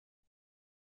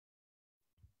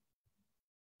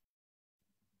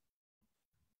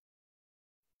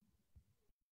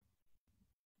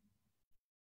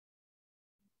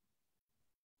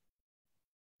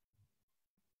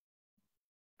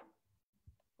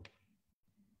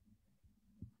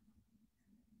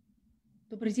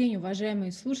Добрый день,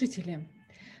 уважаемые слушатели.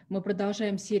 Мы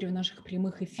продолжаем серию наших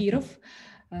прямых эфиров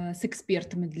с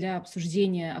экспертами для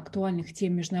обсуждения актуальных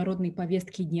тем международной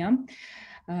повестки дня.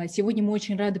 Сегодня мы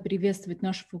очень рады приветствовать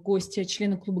нашего гостя,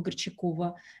 члена клуба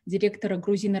Горчакова, директора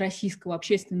Грузино-Российского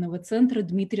общественного центра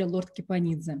Дмитрия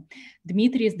Лорთქიფанидзе.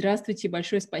 Дмитрий, здравствуйте,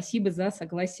 большое спасибо за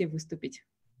согласие выступить.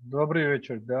 Добрый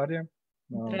вечер, Дарья.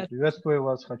 Приветствую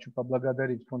вас. Хочу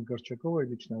поблагодарить фонд Горчакова и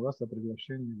лично вас за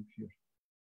приглашение в эфир.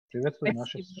 Приветствую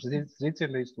наших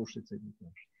зрителей и слушателей.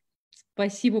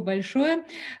 Спасибо большое.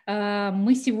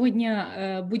 Мы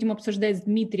сегодня будем обсуждать с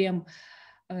Дмитрием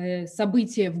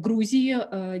события в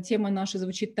Грузии. Тема наша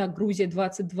звучит так: Грузия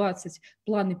 2020.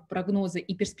 Планы, прогнозы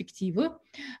и перспективы.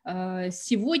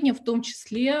 Сегодня в том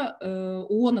числе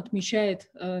ООН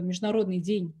отмечает Международный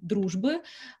день дружбы.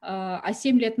 А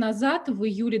 7 лет назад, в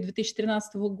июле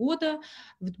 2013 года,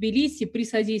 в Тбилиси при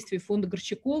содействии фонда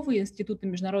Горчакова и Института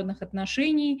международных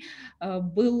отношений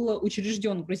был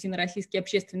учрежден Грузино-Российский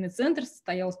общественный центр.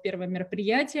 Состоялось первое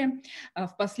мероприятие.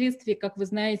 Впоследствии, как вы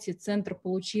знаете, центр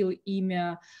получил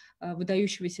имя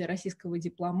выдающегося российского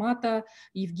дипломата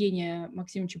Евгения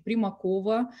Максимовича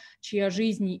Примакова, чья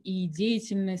жизнь и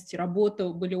деятельность, работа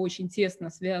были очень тесно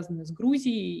связаны с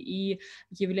Грузией и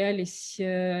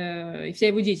вся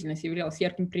его деятельность являлась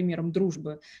ярким примером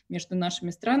дружбы между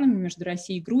нашими странами, между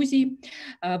Россией и Грузией.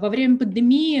 Во время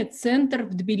пандемии центр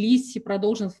в Тбилиси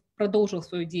продолжил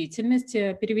свою деятельность,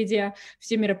 переведя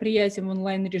все мероприятия в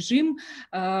онлайн-режим.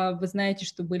 Вы знаете,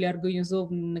 что были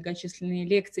организованы многочисленные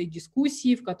лекции и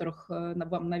дискуссии, в которых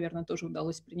вам, наверное, тоже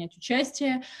удалось принять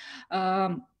участие.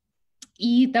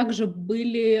 И также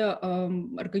были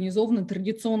организованы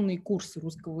традиционные курсы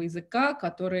русского языка,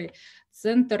 которые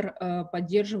центр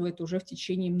поддерживает уже в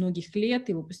течение многих лет,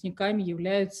 и выпускниками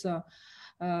является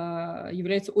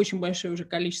очень большое уже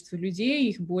количество людей,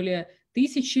 их более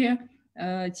 1000,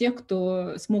 тех,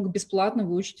 кто смог бесплатно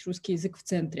выучить русский язык в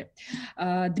центре.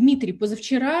 Дмитрий,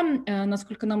 позавчера,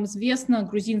 насколько нам известно,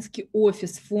 грузинский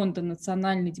офис фонда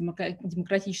Национальный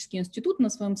демократический институт на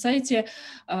своем сайте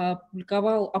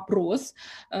публиковал опрос,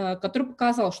 который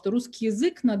показал, что русский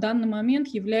язык на данный момент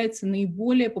является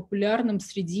наиболее популярным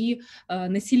среди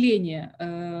населения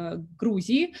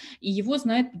Грузии, и его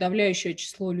знает подавляющее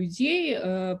число людей,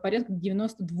 порядка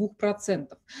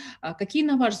 92%. Какие,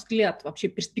 на ваш взгляд, вообще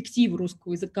перспективы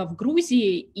русского языка в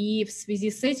Грузии, и в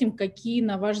связи с этим какие,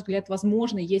 на ваш взгляд,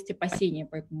 возможно, есть опасения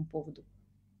по этому поводу?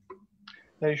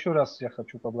 Да, еще раз я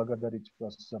хочу поблагодарить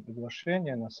вас за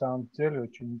приглашение. На самом деле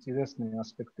очень интересные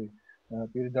аспекты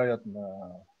передает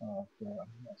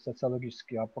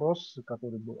социологический опрос,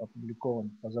 который был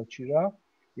опубликован позавчера,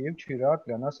 и вчера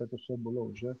для нас это все было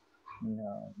уже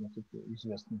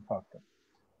известным фактом.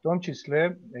 В том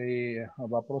числе и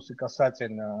вопросы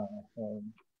касательно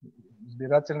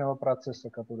избирательного процесса,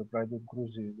 который пройдет в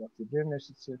Грузии в октябре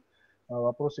месяце,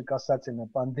 вопросы касательно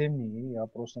пандемии,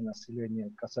 опроса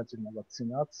населения касательно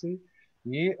вакцинации.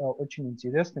 И очень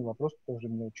интересный вопрос, тоже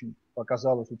мне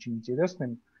показалось очень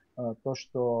интересным, то,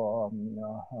 что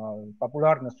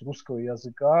популярность русского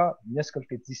языка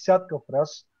несколько десятков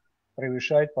раз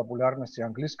превышает популярность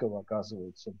английского,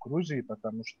 оказывается, в Грузии,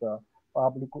 потому что по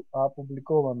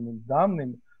опубликованным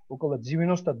данным около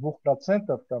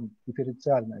 92% там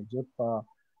дифференциально идет по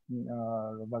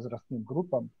возрастным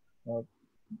группам.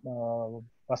 В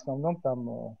основном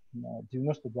там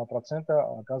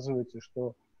 92% оказывается,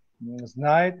 что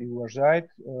знает и уважает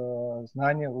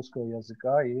знание русского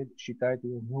языка и считает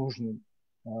его нужным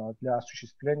для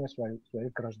осуществления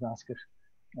своих гражданских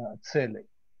целей.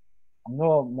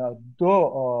 Но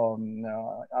до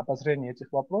обозрения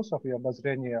этих вопросов и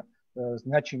обозрения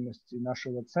значимости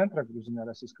нашего центра,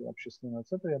 Грузино-Российского общественного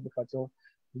центра, я бы хотел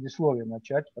в предисловии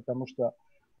начать, потому что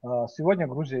сегодня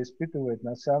Грузия испытывает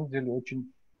на самом деле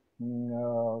очень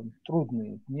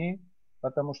трудные дни,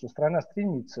 потому что страна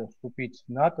стремится вступить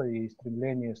в НАТО, и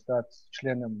стремление стать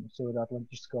членом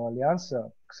Североатлантического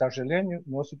альянса, к сожалению,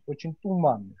 носит очень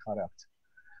туманный характер.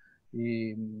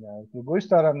 И с другой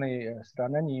стороны,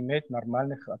 страна не имеет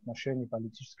нормальных отношений,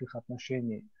 политических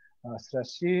отношений с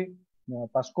Россией,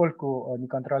 поскольку не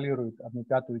контролирует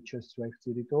 1/5 часть своих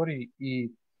территорий,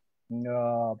 и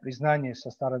признание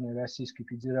со стороны Российской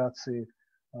Федерации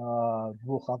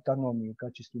двух автономий в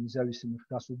качестве независимых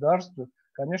государств,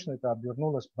 конечно, это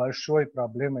обернулось большой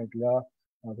проблемой для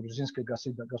грузинской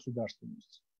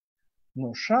государственности.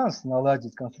 Но шанс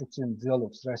наладить конструктивный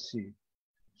диалог с Россией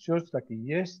все-таки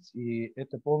есть, и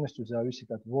это полностью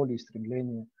зависит от воли и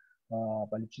стремления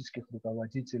политических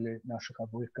руководителей наших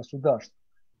обоих государств.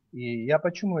 И я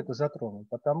почему это затронул?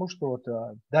 Потому что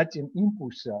дать им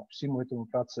импульса всему этому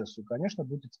процессу, конечно,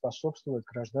 будет способствовать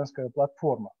гражданская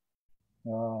платформа.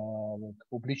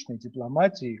 публичной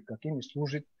дипломатии, какими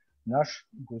служит наш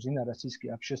грузино-российский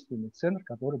общественный центр,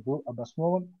 который был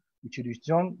обоснован,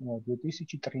 учрежден в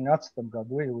 2013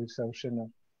 году, и вы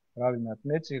совершенно правильно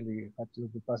отметили. Хотел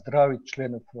бы поздравить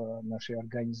членов нашей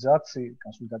организации,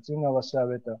 консультативного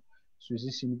совета в связи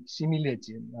с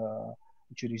 7-летием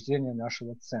учреждения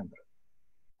нашего центра,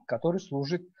 который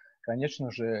служит, конечно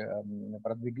же,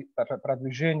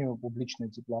 продвижению публичной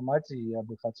дипломатии. Я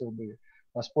бы хотел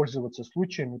воспользоваться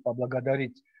случаем и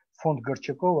поблагодарить фонд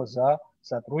Горчакова за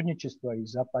сотрудничество и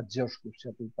за поддержку,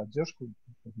 всякую поддержку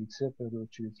в лице, в первую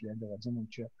очередь, Леонида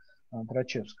Владимировича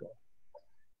Драчевского.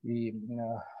 И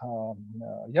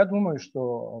я думаю,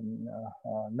 что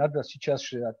надо сейчас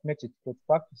же отметить тот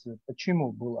факт,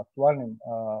 почему был актуальным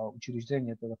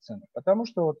учреждение этого центра. Потому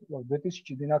что в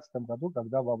 2012 году,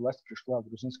 когда во власть пришла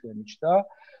грузинская мечта,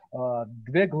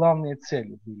 две главные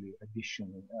цели были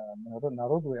обещаны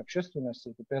народу и общественности.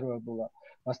 Это первое было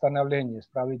восстановление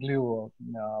справедливого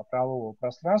правового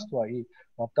пространства, и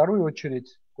во вторую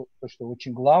очередь, то, что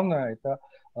очень главное, это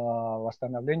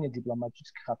восстановление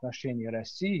дипломатических отношений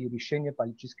России и решение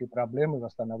политической проблемы,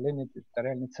 восстановление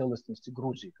территориальной целостности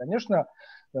Грузии. Конечно,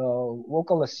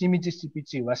 около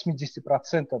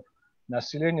 75-80%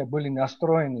 населения были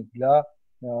настроены для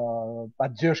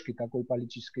поддержки такой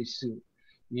политической силы.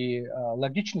 И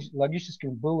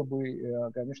логическим было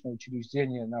бы, конечно,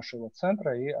 учреждение нашего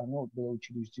центра, и оно было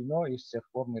учреждено, и с тех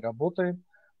пор мы работаем.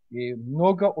 И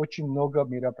очень много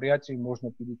мероприятий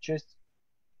можно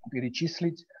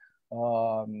перечислить,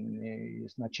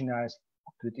 начиная с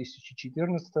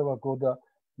 2014 года.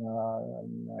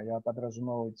 Я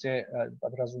подразумеваю те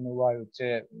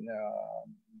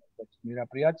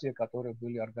мероприятия, которые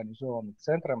были организованы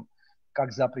центром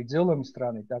как за пределами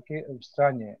страны, так и в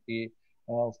стране. И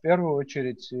в первую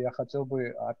очередь я хотел бы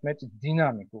отметить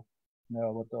динамику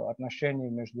отношений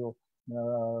между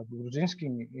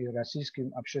грузинским и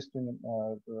российским общественным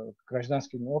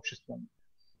гражданским обществом.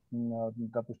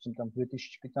 Допустим, в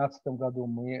 2015 году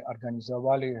мы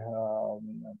организовали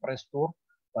пресс-тур,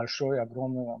 большое,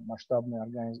 огромное, масштабное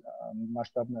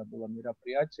было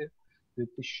мероприятие. В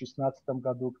 2016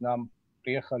 году к нам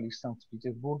приехали из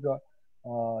Санкт-Петербурга,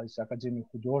 из Академии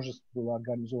художеств, была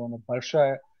организована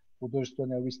большая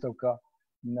художественная выставка.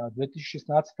 В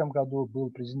 2016 году был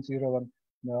презентирован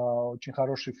очень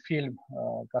хороший фильм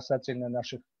касательно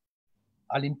наших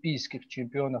олимпийских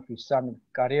чемпионов, и сами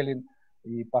Карелин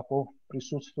и Попов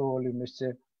присутствовали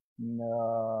вместе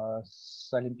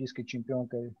с олимпийской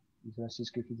чемпионкой из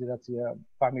Российской Федерации. Я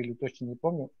фамилию точно не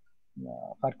помню.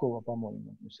 Харькова,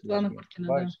 по-моему.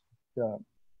 Да.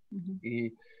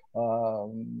 И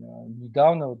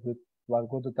недавно, 2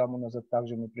 года тому назад,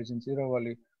 также мы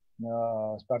презентировали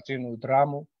спортивную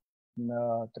драму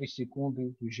 3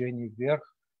 секунды движение вверх,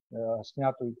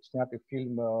 снятый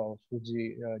фильм в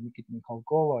студии Никиты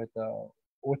Михалкова. Это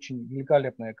очень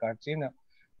великолепная картина.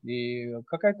 И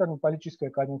какая-то политическая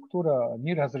конъюнктура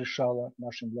не разрешала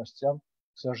нашим властям,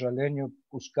 к сожалению,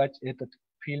 пускать этот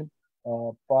фильм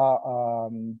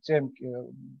по тем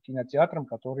кинотеатрам,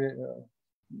 которые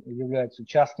являются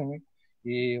частными.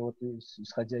 И вот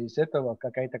исходя из этого,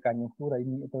 какая-то конъюнктура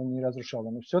этого не разрешала.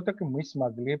 Но все-таки мы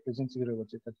смогли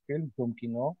презентировать этот фильм в Дом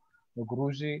кино в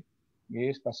Грузии.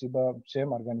 И спасибо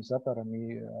всем организаторам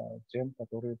и тем,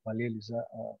 которые болели за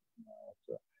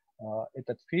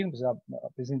этот фильм, за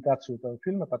презентацию этого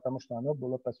фильма, потому что оно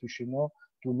было посвящено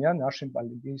 2 нашим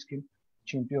олимпийским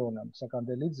чемпионам,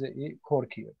 Саканделидзе и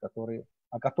Коркие,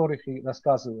 о которых и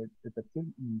рассказывает этот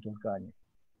фильм, не только они.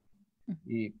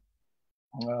 И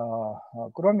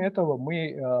кроме этого,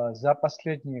 мы за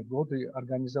последние годы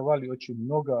организовали очень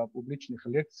много публичных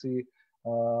лекций,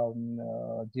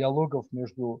 диалогов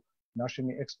между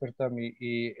нашими экспертами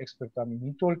и экспертами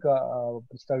не только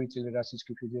представителей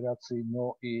Российской Федерации,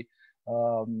 но и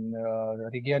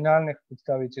региональных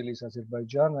представителей из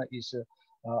Азербайджана, из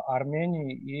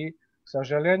Армении. И, к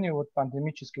сожалению, вот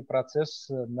пандемический процесс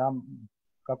нам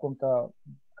в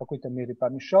какой-то мере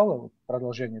помешал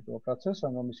продолжению этого процесса,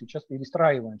 но мы сейчас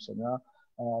перестраиваемся на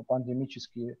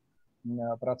пандемический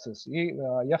процесс. И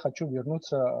я хочу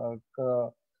вернуться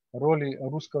к роли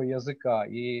русского языка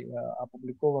и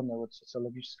опубликованным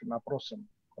социологическим опросом,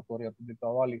 который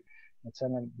опубликовали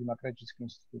Национальный демократический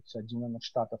институт Соединенных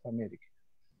Штатов Америки.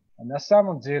 На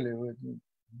самом деле, вы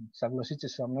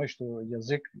согласитесь со мной, что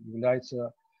язык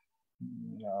является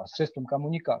средством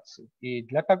коммуникации. И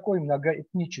для такой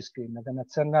многоэтнической,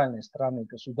 многонациональной страны,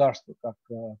 государства, как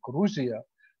Грузия,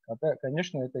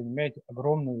 конечно, это имеет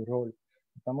огромную роль,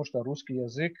 потому что русский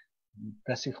язык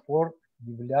до сих пор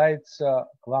является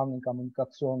главным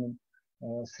коммуникационным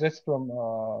средством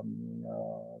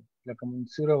для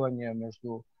коммуницирования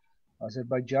между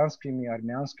азербайджанскими,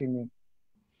 армянскими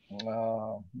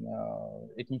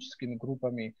этническими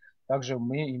группами. Также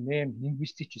мы имеем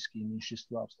лингвистические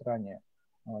меньшинства в стране,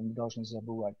 не должны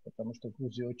забывать, потому что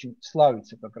Грузия очень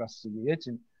славится как раз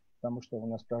этим, потому что у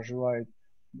нас проживают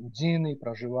удины,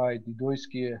 проживают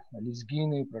дидойские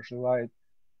лезгины, проживают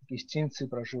кистинцы,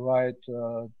 проживают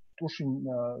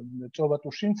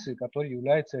цова-тушинцы, которые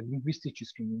являются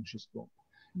лингвистическим меньшинством.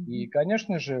 И,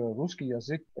 конечно же, русский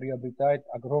язык приобретает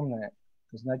огромное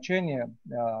значение,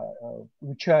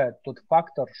 включая тот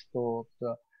фактор, что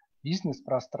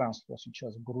бизнес-пространство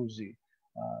сейчас в Грузии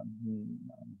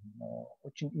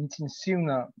очень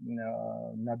интенсивно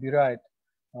набирает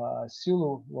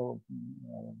силу,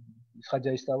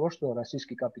 исходя из того, что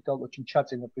российский капитал очень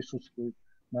тщательно присутствует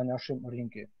на нашем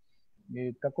рынке.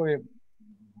 И такое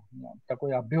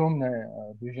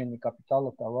объемное движение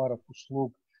капитала, товаров,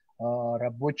 услуг,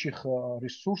 рабочих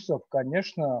ресурсов,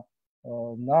 конечно,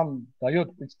 нам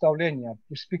дает представление о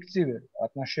перспективе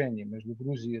отношений между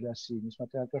Грузией и Россией,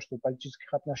 несмотря на то, что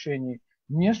политических отношений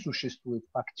не существует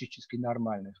фактически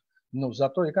нормальных, но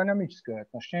зато экономические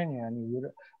отношения, они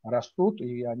растут,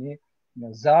 и они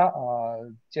за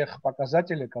тех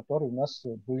показателей, которые у нас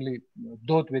были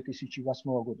до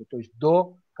 2008 года, то есть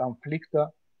до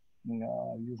конфликта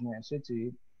Южной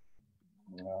Осетии,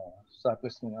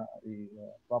 соответственно, и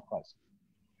в Абхазии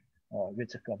в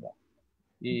этих годах.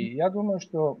 И я думаю,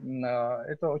 что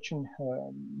это очень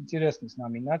интересный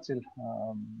знаменатель,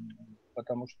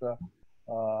 потому что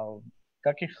в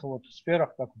таких вот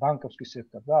сферах, как банковский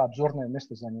сектор, да, обзорное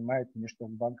место занимает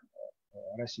Международный банк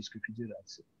Российской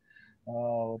Федерации.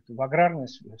 В аграрной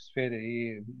сфере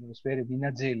и в сфере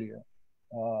виноделия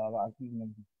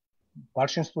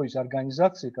большинство из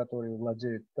организаций, которые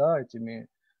владеют, да, этими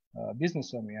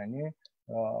бизнесами, они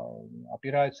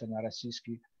опираются на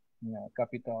российский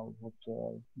капитал. Вот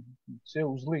все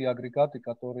узлы и агрегаты,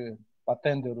 которые по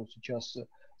тендеру сейчас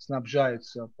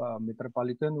снабжаются по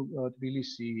метрополитену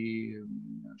Тбилиси и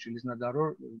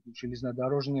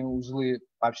железнодорожные узлы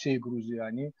по всей Грузии,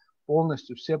 они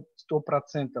полностью, все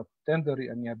 100% тендеры,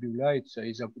 они объявляются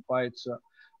и закупаются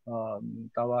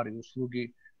товары и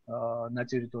услуги на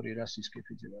территории Российской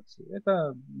Федерации.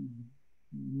 Это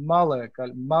малое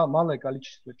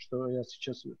количество, что я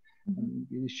сейчас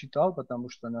считал, потому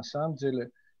что на самом деле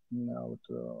вот,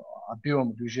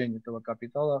 объем движения этого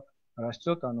капитала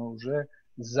растет, оно уже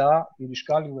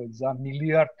перешкаливает за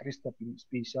 1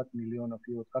 350 000 000.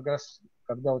 И вот как раз,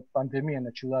 когда вот пандемия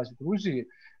началась в Грузии,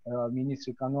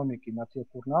 министр экономики Наталья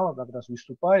Курнава, как раз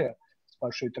выступая с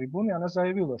большой трибуны, она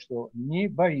заявила, что не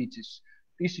боитесь,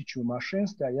 1000 машин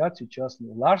стоят сейчас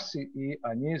в Ларсе, и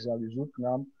они завезут к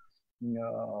нам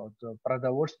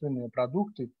продовольственные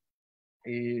продукты,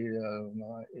 и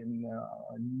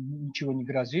ничего не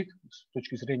грозит с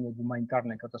точки зрения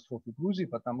гуманитарной катастрофы в Грузии,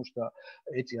 потому что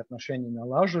эти отношения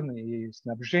налажены, и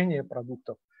снабжение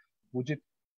продуктов будет,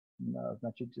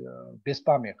 значит, без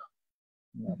помех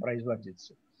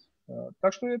производиться.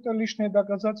 Так что это лишнее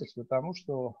доказательство тому,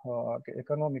 что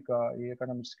экономика и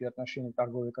экономические отношения,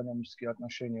 торгово-экономические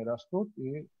отношения растут,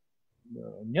 и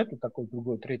нету такой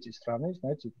другой третьей страны,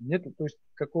 знаете, нету, то есть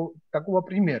такого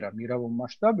примера в мировом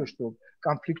масштабе, что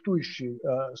конфликтующие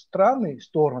стороны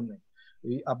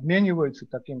и обмениваются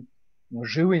таким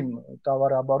живым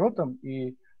товарооборотом,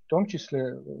 и в том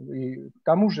числе и к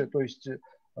тому же, то есть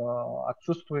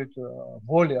отсутствует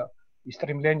воля и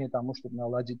стремление к тому, чтобы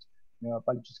наладить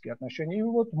политические отношения. И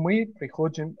вот мы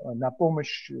приходим на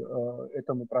помощь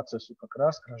этому процессу, как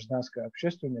раз гражданская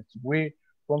общественность, вы,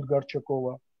 фонд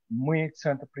Горчакова, мы,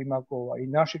 Центр Примакова, и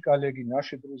наши коллеги,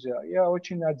 наши друзья. Я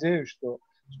очень надеюсь, что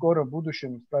в скором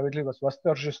будущем справедливость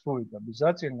восторжествует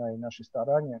обязательно, и наши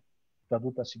старания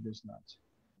дадут о себе знать.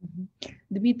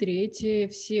 Дмитрий, эти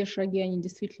все шаги, они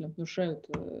действительно внушают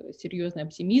серьезный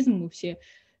оптимизм. Мы все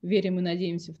верим и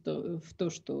надеемся в то,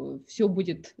 что все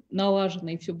будет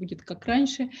налажено и все будет как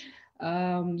раньше.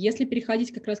 Если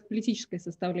переходить как раз к политической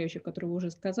составляющей, о которой вы уже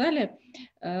сказали,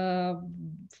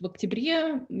 в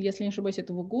октябре, если не ошибаюсь,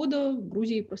 этого года в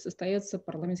Грузии просто состоятся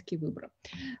парламентские выборы.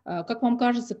 Как вам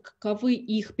кажется, каковы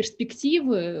их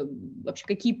перспективы, вообще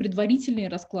какие предварительные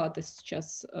расклады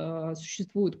сейчас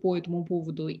существуют по этому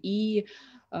поводу, и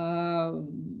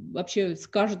вообще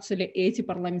скажутся ли эти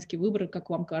парламентские выборы, как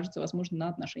вам кажется, возможно, на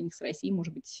отношениях с Россией,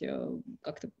 может быть,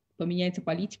 как-то поменяется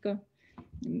политика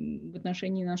в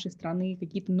отношении нашей страны,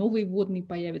 какие-то новые вводные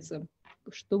появятся.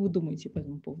 Что вы думаете по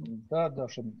этому поводу? Да,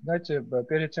 Даша, знаете,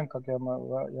 перед тем, как я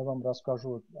вам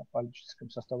расскажу о политическом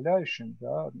составляющем,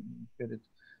 да, перед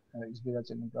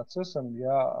избирательным процессом,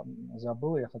 я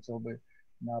хотел бы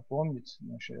напомнить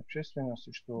нашей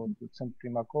общественности, что Центр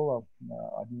Примакова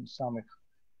одним из самых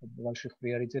больших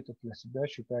приоритетов для себя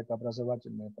считает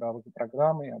образовательные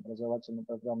программы. Образовательные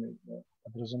программы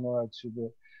подразумевают в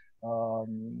себе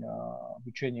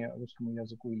обучение русскому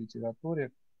языку и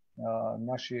литературе.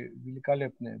 Наши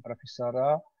великолепные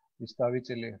профессора,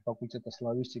 представители факультета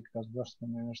славистики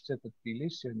Государственного университета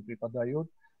Тбилиси, они преподают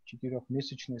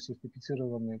 4-месячные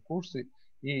сертифицированные курсы.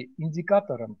 И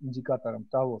индикатором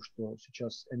того, что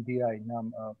сейчас NDI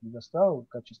нам предоставил в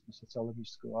качестве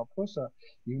социологического опроса,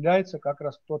 является как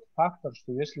раз тот фактор,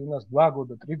 что если у нас 2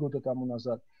 года, 3 года тому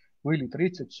назад были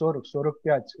 30, 40,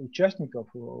 45 участников,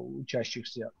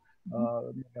 учащихся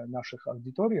в наших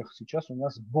аудиториях, сейчас у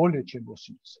нас более чем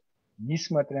 80.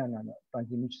 Несмотря на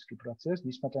пандемический процесс,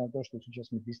 несмотря на то, что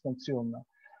сейчас мы дистанционно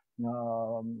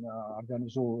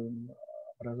организовываем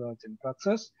образовательный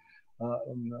процесс,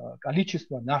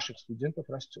 количество наших студентов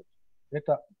растет.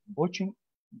 Это очень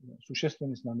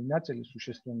существенный знаменатель,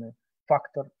 существенный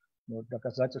фактор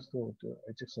доказательства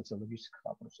этих социологических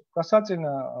опросов.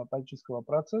 Касательно политического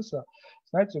процесса,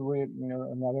 знаете, вы,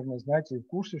 наверное, знаете в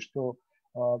курсе, что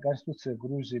Конституция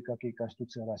Грузии, как и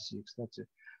Конституция России, кстати,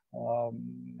 в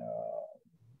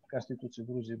Конституции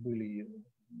Грузии были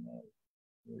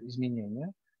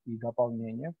изменения и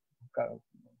дополнения,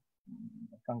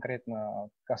 конкретно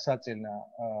касательно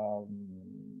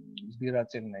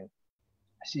избирательной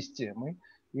системы.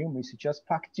 И мы сейчас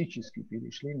фактически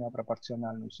перешли на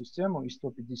пропорциональную систему. И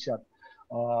 150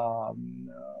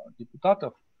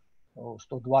 депутатов,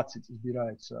 120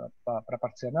 избираются по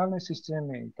пропорциональной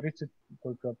системе, и 30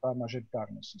 только по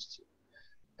мажоритарной системе.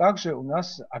 Также у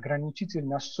нас ограничитель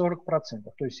на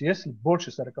 40%. То есть если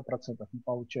больше 40% не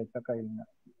получает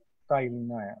та или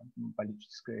иная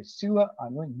политическая сила,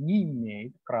 она не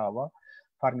имеет права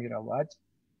формировать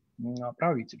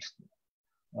правительство.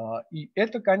 И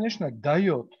это, конечно,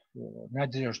 дает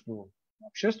надежду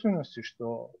общественности,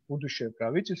 что будущее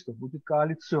правительство будет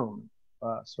коалиционным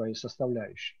по своей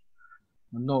составляющей.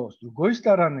 Но с другой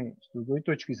стороны, с другой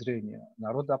точки зрения,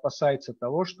 народ опасается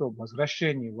того, что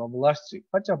возвращение во власти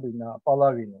хотя бы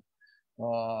наполовину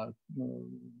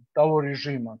того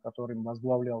режима, которым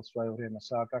возглавлял в свое время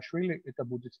Саакашвили, это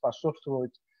будет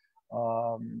способствовать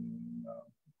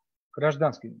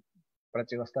гражданским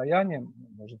противостояниям,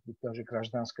 может быть, даже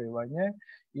гражданской войне.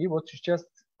 И вот сейчас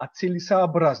о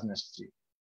целесообразности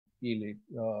или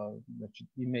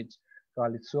иметь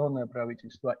коалиционное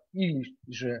правительство, или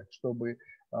же, чтобы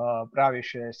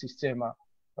правящая система,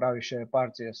 правящая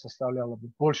партия составляла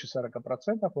больше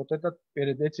 40%, вот этот,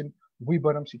 перед этим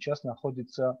выбором сейчас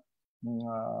находится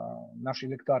наш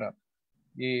электорат.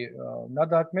 И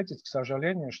надо отметить, к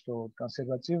сожалению, что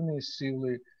консервативные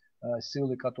силы,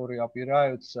 которые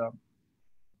опираются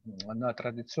на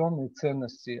традиционные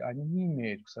ценности, они не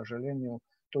имеют, к сожалению,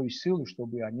 той силы,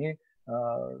 чтобы они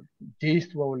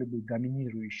действовали бы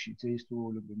доминирующие,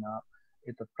 действовали бы на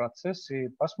этот процесс. И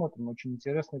посмотрим, очень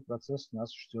интересный процесс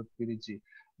нас ждет впереди.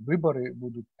 Выборы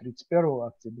будут 31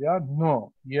 октября,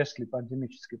 но если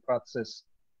пандемический процесс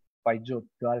пойдет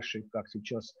дальше, как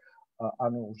сейчас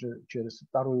оно уже через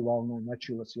вторую волну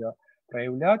начало себя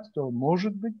проявлять, то,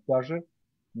 может быть, даже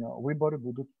выборы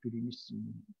будут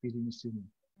перенесены.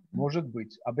 Может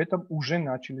быть. Об этом уже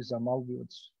начали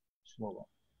замалчивать слово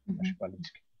нашей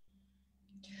политики.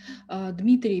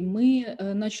 Дмитрий, мы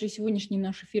начали сегодняшний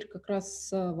наш эфир как раз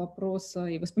с вопроса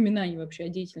и воспоминаний вообще о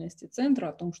деятельности центра,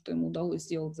 о том, что ему удалось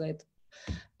сделать за это,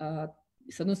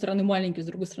 с одной стороны, маленький, с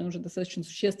другой стороны, уже достаточно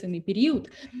существенный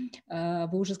период.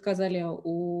 Вы уже сказали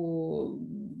о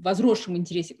возросшем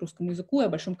интересе к русскому языку и о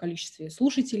большом количестве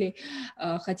слушателей.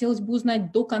 Хотелось бы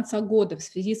узнать до конца года в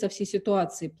связи со всей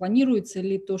ситуацией, планируется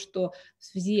ли то, что в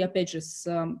связи, опять же,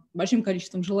 с большим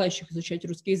количеством желающих изучать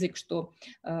русский язык, что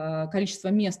количество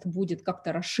мест будет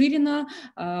как-то расширено,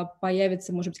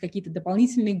 появятся, может быть, какие-то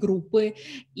дополнительные группы,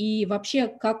 и вообще,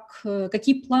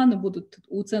 какие планы будут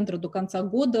у центра до конца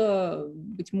года?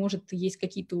 Быть может, есть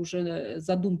какие-то уже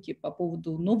задумки по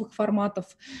поводу новых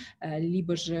форматов,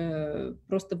 либо же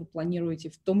просто вы планируете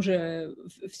в том же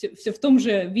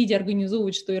виде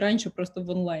организовывать, что и раньше, просто в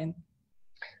онлайн?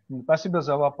 Спасибо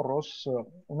за вопрос.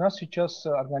 У нас сейчас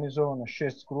организовано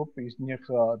 6 групп, из них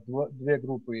 2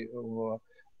 группы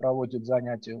проводят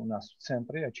занятия у нас в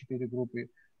центре, а 4 группы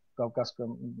в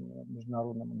Кавказском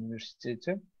международном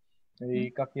университете. И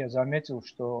как я заметил,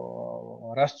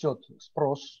 что растет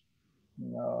спрос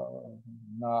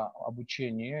на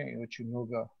обучение, и очень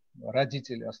много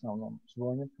родителей в основном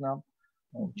звонят к нам,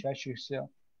 учащихся.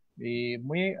 И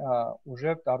мы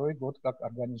уже 2-й год как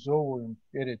организовываем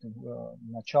перед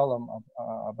началом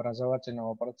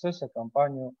образовательного процесса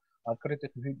кампанию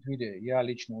открытых дверей. Я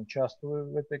лично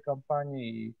участвую в этой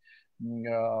кампании, и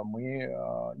мы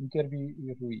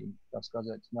интервьюируем, так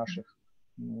сказать, наших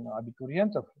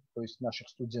абитуриентов, то есть наших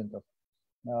студентов,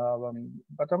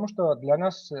 потому что для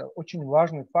нас очень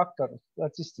важный фактор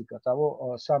статистика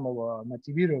того самого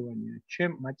мотивирования,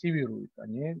 чем мотивируют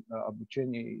они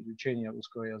обучение и изучение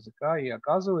русского языка. И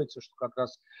оказывается, что как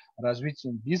раз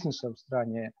развитием бизнеса в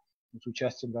стране с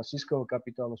участием российского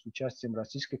капитала, с участием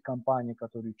российских компаний,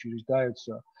 которые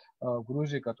учреждаются в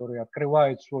Грузии, которые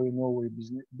открывают свои новые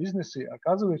бизнесы,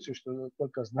 оказывается, что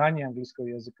только знание английского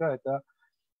языка – это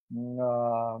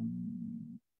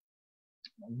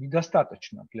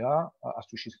недостаточно для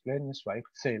осуществления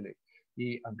своих целей.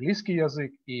 И английский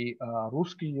язык, и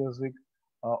русский язык,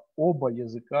 оба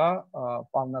языка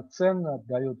полноценно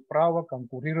дают право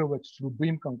конкурировать с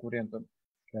любым конкурентом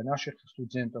для наших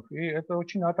студентов. И это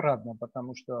очень отрадно,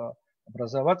 потому что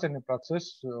образовательный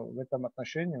процесс в этом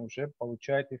отношении уже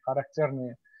получает и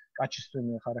характерные,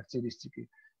 качественные характеристики.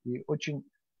 И очень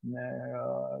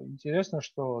интересно,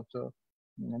 что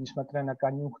несмотря на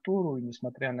конъюнктуру и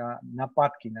несмотря на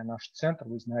нападки на наш центр,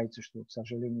 вы знаете, что, к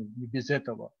сожалению, не без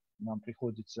этого нам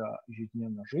приходится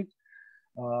ежедневно жить,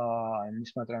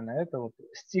 несмотря на это,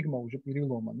 стигма уже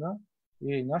переломана,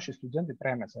 и наши студенты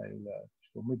прямо заявляют,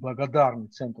 что мы благодарны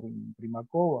центру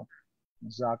Примакова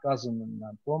за оказанную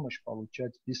нам помощь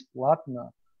получать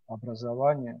бесплатно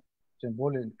образование, тем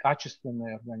более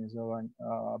качественное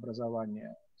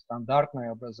образование,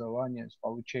 стандартное образование с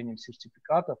получением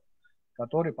сертификатов,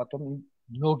 который потом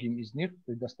многим из них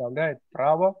предоставляет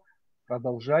право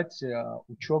продолжать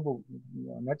учебу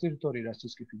на территории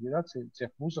Российской Федерации в тех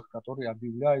вузах, которые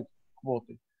объявляют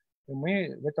квоты. И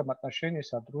мы в этом отношении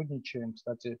сотрудничаем,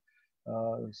 кстати,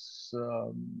 с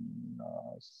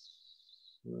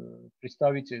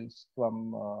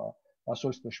представительством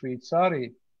посольства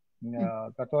Швейцарии,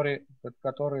 которые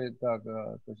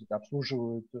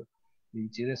обслуживают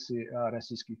интересы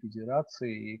Российской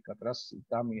Федерации, и как раз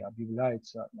там и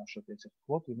объявляется насчет этих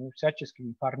квот. И мы всячески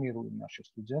информируем наших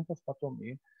студентов потом,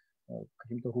 и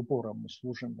каким-то упором мы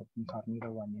служим в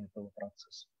информировании этого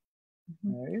процесса.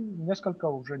 И несколько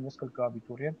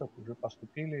абитуриентов уже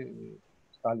поступили,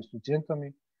 стали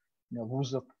студентами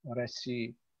вузов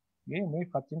России. И мы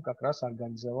хотим как раз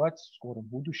организовать в скором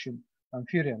будущем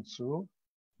конференцию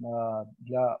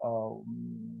для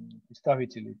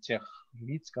представителей тех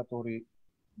лиц, которые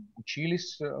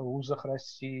учились в вузах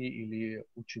России или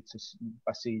учатся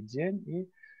по сей день, и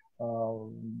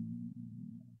от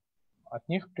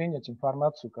них принять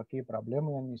информацию, какие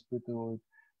проблемы они испытывают,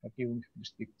 какие у них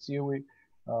перспективы,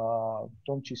 в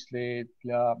том числе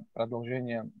для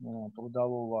продолжения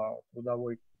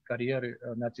трудовой карьеры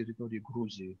на территории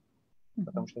Грузии.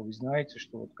 Потому что вы знаете,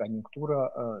 что конъюнктура,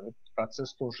 этот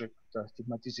процесс тоже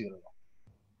стигматизировал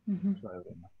в свое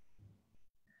время.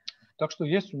 Так что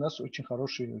есть у нас очень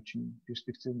хорошие, очень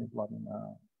перспективные планы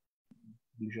на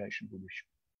ближайшем будущем.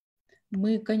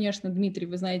 Мы, конечно, Дмитрий,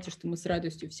 вы знаете, что мы с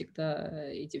радостью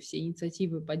всегда эти все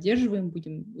инициативы поддерживаем,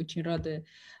 будем очень рады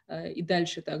и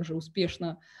дальше также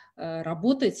успешно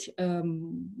работать.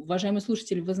 Уважаемые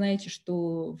слушатели, вы знаете,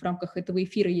 что в рамках этого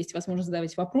эфира есть возможность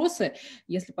задавать вопросы.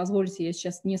 Если позволите, я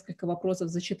сейчас несколько вопросов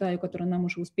зачитаю, которые нам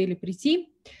уже успели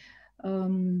прийти.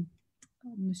 Одну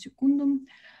секунду.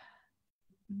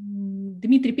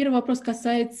 Дмитрий, первый вопрос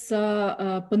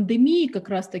касается пандемии как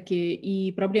раз-таки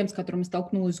и проблем, с которыми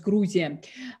столкнулась Грузия.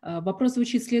 Вопрос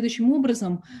звучит следующим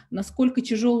образом. Насколько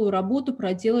тяжелую работу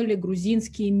проделали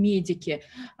грузинские медики?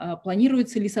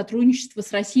 Планируется ли сотрудничество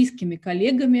с российскими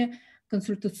коллегами,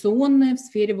 консультационное в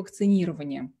сфере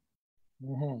вакцинирования?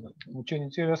 Очень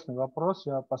интересный вопрос.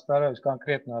 Я постараюсь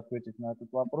конкретно ответить на этот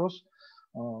вопрос.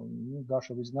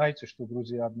 Даша, вы знаете, что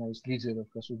Грузия одна из лидеров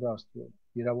государств в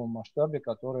мировом масштабе,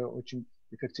 которая очень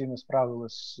эффективно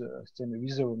справилась с теми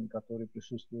вызовами, которые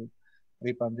присутствуют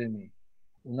при пандемии.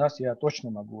 У нас, я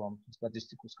точно могу вам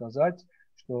статистику сказать,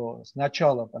 что с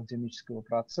начала пандемического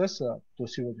процесса до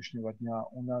сегодняшнего дня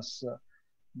у нас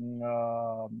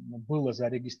было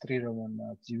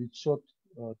зарегистрировано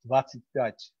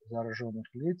 925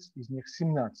 зараженных лиц, из них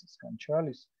 17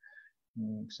 скончались,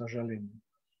 к сожалению.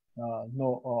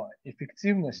 Но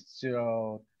эффективность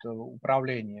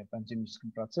управления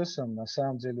пандемическим процессом на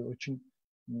самом деле очень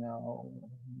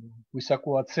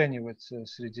высоко оценивается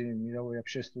среди мировой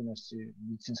общественности,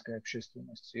 медицинской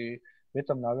общественности. И в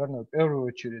этом, наверное, в первую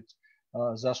очередь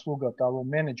заслуга того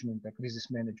менеджмента,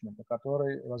 кризис-менеджмента,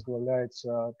 который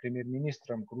возглавляется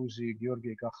премьер-министром Грузии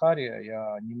Георгием Кахария.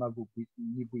 Я не могу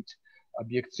не быть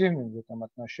объективным в этом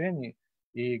отношении.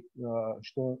 И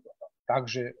что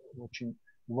также очень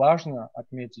важно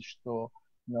отметить, что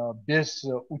без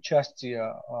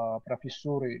участия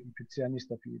профессуры,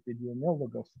 инфекционистов и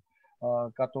эпидемиологов,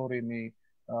 которыми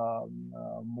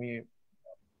мы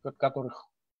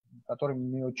которыми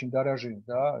мы очень дорожим,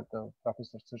 да, это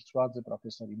профессор Церцвадзе,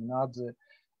 профессор Имнадзе,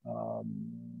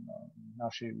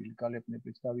 наши великолепные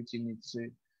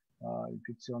представительницы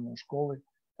инфекционной школы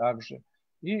также.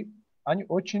 И они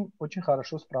очень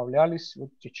хорошо справлялись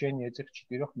вот в течение этих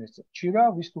 4 месяцев.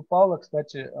 Вчера выступала,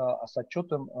 кстати, с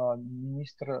отчетом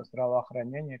министра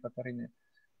здравоохранения Катарины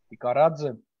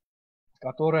Икарадзе,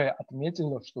 которая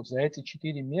отметила, что за эти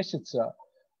 4 месяца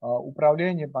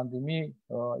управление пандемией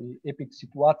и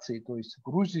эпидситуацией, то есть в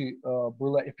Грузии,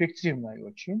 было эффективно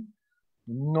очень,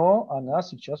 но она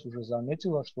сейчас уже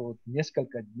заметила, что вот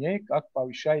несколько дней как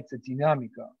повышается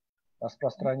динамика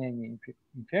распространения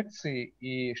инфекции,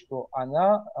 и что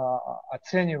она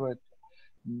оценивает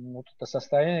вот это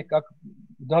состояние как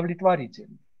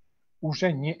удовлетворительное.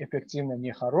 Уже не эффективное,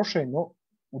 не хорошее, но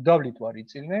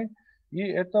удовлетворительное. И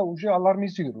это уже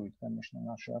алармизирует, конечно,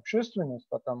 нашу общественность,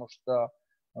 потому что,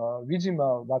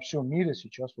 видимо, во всем мире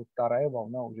сейчас вот 2-я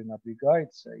волна уже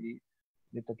надвигается, и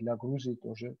это для Грузии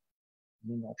тоже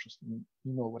не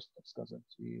новость, так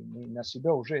сказать. И мы на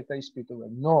себя уже это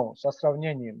испытываем. Но со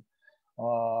сравнением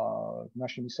с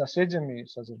нашими соседями,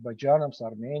 с Азербайджаном, с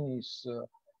Арменией,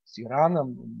 с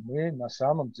Ираном, мы на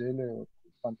самом деле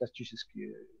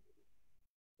фантастически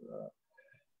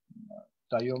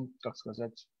даем, так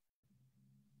сказать,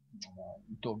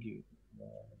 итоги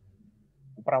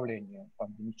управления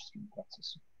пандемическим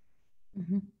процессом.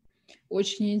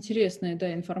 Очень интересная,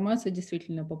 да, информация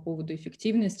действительно по поводу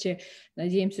эффективности.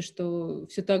 Надеемся, что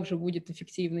все так же будет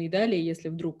эффективно и далее, если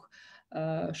вдруг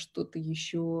что-то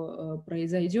еще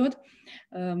произойдет.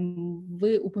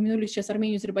 Вы упомянули сейчас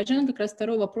Армению и Азербайджан. Как раз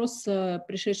второй вопрос,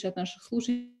 пришедший от наших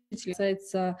слушателей,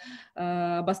 касается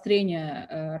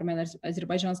обострения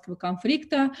армяно-азербайджанского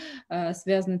конфликта.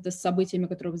 Связано это с событиями,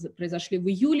 которые произошли в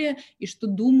июле, и что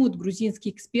думают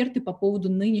грузинские эксперты по поводу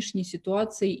нынешней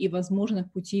ситуации и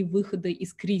возможных путей выхода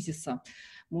из кризиса.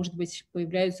 Может быть,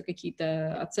 появляются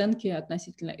какие-то оценки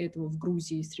относительно этого в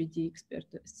Грузии среди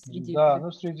экспертов? Да, ну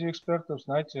среди экспертов,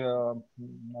 знаете,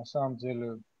 на самом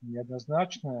деле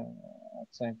неоднозначная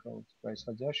оценка вот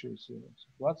происходящей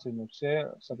ситуации, но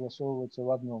все согласовываются в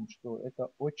одном, что это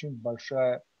очень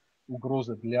большая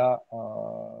угроза для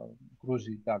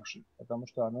Грузии также, потому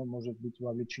что она может быть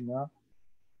вовлечена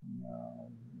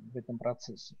в этом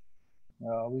процессе.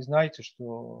 Вы знаете,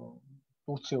 что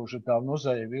Турция уже давно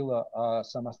заявила о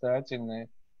самостоятельной,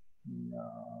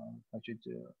 значит,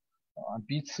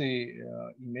 амбиции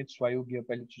иметь свою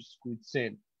геополитическую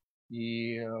цель.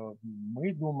 И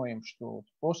мы думаем, что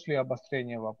после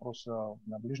обострения вопроса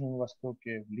на Ближнем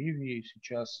Востоке, в Ливии,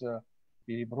 сейчас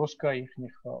переброска их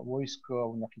войск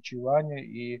в Нахичеване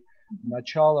и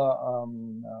начало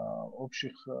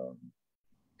общих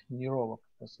тренировок,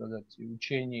 так сказать,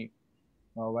 учений,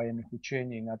 военных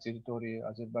учений на территории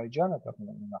Азербайджана, как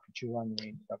на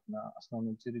Нахичеване, так на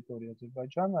основной территории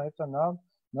Азербайджана, это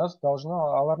нас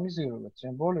должно алармизировать.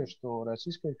 Тем более, что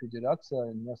Российская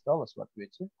Федерация не осталась в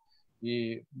ответе.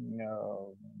 И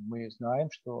мы знаем,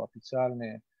 что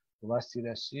официальные власти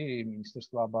России и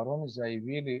Министерство обороны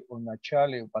заявили о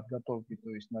начале подготовки,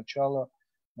 то есть начало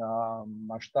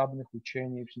масштабных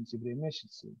учений в сентябре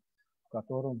месяце, в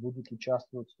котором будут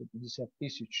участвовать 150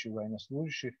 тысяч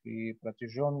военнослужащих, и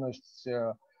протяженность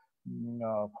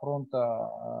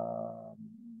фронта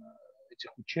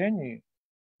этих учений,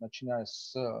 начиная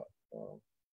с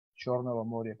Черного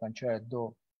моря, кончая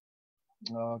до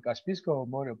Каспийского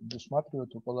моря,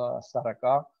 предусматривает около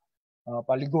 40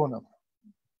 полигонов.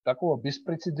 Такого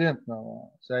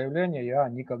беспрецедентного заявления я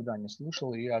никогда не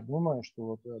слышал, и я думаю, что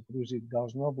вот Грузия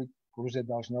должна быть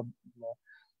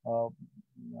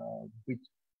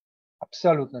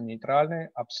абсолютно нейтральной,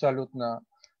 абсолютно,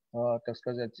 так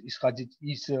сказать, исходить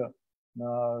из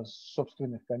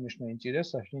собственных, конечно,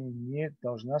 интересов, и не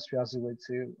должна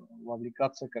связываться,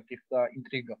 вовлекаться в каких-то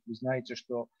интригах. Вы знаете,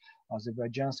 что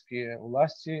азербайджанские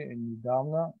власти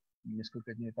недавно,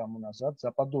 несколько дней тому назад,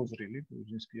 заподозрили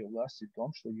грузинские власти в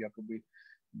том, что якобы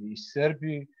из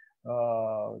Сербии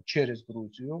через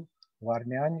Грузию в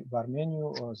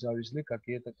Армению завезли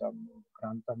какие-то там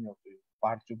гранатометы,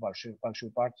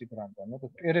 большую партию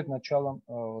гранатометов перед началом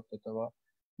вот этого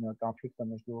конфликта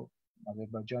между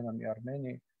Азербайджаном и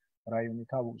Арменией в районе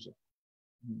Тавуза.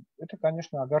 Это,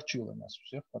 конечно, огорчило нас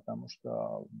всех, потому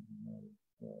что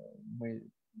мы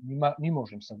не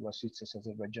можем согласиться с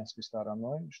азербайджанской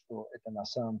стороной, что это на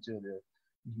самом деле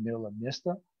имело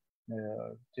место,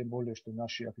 тем более, что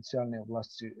наши официальные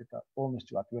власти это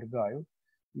полностью отвергают.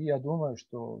 И я думаю,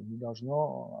 что не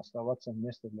должно оставаться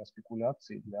место для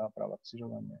спекуляций, для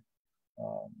провоцирования.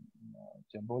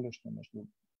 Тем более, что между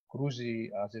Грузией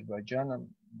и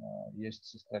Азербайджаном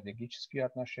есть стратегические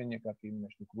отношения, как и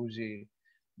между Грузией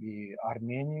и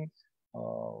Арменией.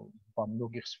 Во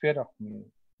многих сферах мы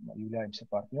являемся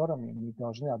партнерами, мы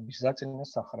должны обязательно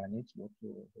сохранить вот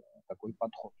такой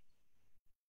подход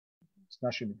с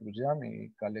нашими друзьями и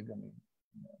коллегами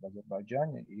в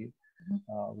Азербайджане и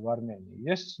в Армении.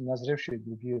 Есть назревшие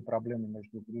другие проблемы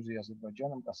между Грузией и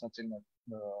Азербайджаном касательно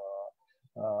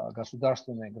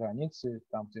государственной границы,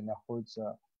 там, где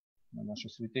находится наша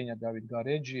святыня Давид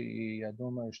Гареджи, и я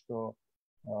думаю, что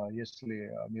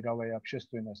если мировая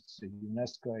общественность,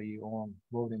 ЮНЕСКО и ООН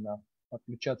вовремя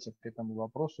подключаться к этому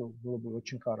вопросу, было бы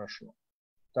очень хорошо.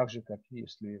 Так же, как и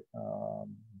если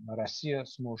Россия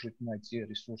сможет найти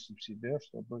ресурсы в себе,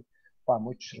 чтобы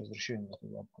помочь разрешению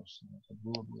этого вопроса. Это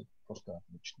было бы просто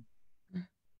отлично.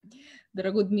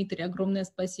 Дорогой Дмитрий, огромное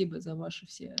спасибо за ваши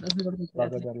все развернутые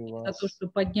ответы, за то, что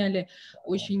подняли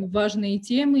очень важные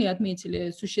темы и отметили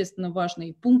существенно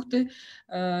важные пункты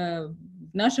в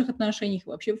наших отношениях,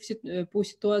 вообще по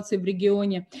ситуации в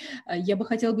регионе. Я бы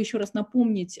хотела еще раз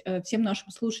напомнить всем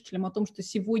нашим слушателям о том, что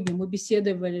сегодня мы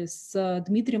беседовали с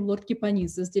Дмитрием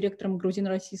Лорთქიფанидзе, с директором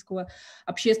грузино-российского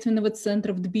общественного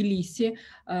центра в Тбилиси,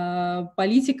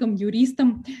 политиком,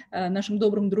 юристом, нашим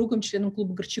добрым другом, членом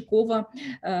клуба Горчакова.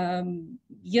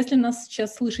 Если нас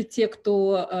сейчас слышат те,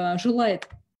 кто желает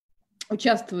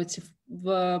участвовать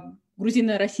в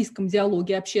грузино-российском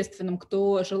диалоге общественном,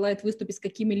 кто желает выступить с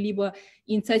какими-либо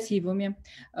инициативами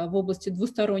в области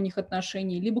двусторонних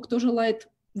отношений, либо кто желает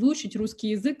выучить русский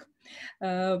язык,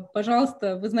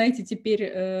 пожалуйста, вы знаете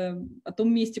теперь о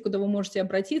том месте, куда вы можете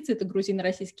обратиться. Это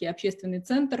грузино-российский общественный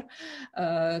центр,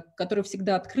 который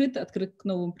всегда открыт к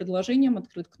новым предложениям,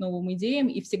 открыт к новым идеям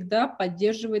и всегда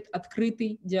поддерживает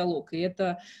открытый диалог. И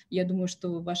это, я думаю,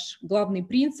 что ваш главный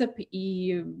принцип,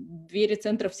 и двери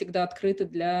центра всегда открыты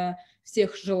для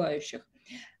всех желающих.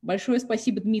 Большое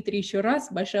спасибо, Дмитрий, еще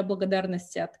раз. Большая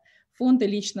благодарность от фонда,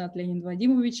 лично от Леонида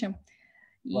Вадимовича.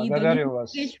 Благодарю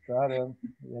вас, Карен.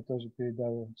 Я тоже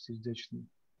передаю сердечное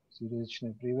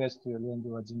приветствие Леониду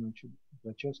Владимировичу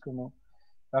Зачевскому.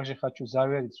 Также хочу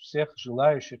заверить всех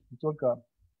желающих, не только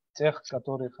тех,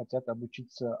 которые хотят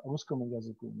обучиться русскому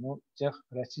языку, но тех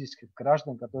российских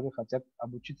граждан, которые хотят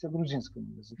обучиться грузинскому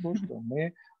языку, что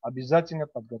мы обязательно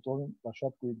подготовим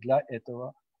площадку для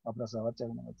этого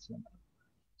образовательного центра.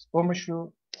 С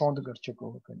помощью фонда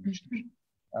Горчакова, конечно же.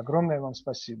 Огромное вам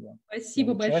спасибо.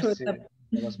 Спасибо большое.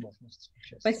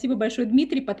 Спасибо большое,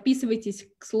 Дмитрий. Подписывайтесь,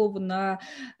 к слову, на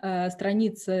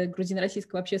странице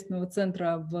грузино-российского общественного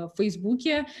центра в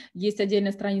Фейсбуке. Есть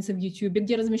отдельная страница в Ютубе,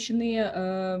 где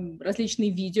размещены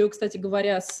различные видео, кстати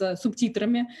говоря, с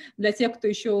субтитрами для тех, кто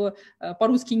еще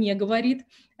по-русски не говорит.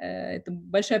 Это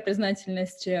большая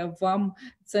признательность вам,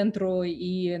 центру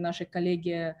и нашей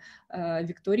коллеге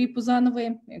Виктории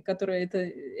Пузановой, которая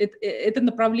это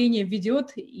направление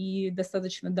ведет и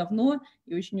достаточно давно,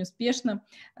 и очень успешно.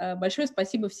 Большое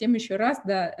спасибо всем еще раз.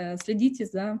 Да, следите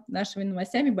за нашими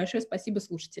новостями. Большое спасибо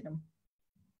слушателям.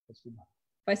 Спасибо.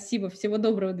 Спасибо. Всего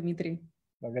доброго, Дмитрий.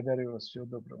 Благодарю вас. Всего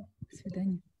доброго. До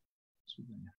свидания. До свидания.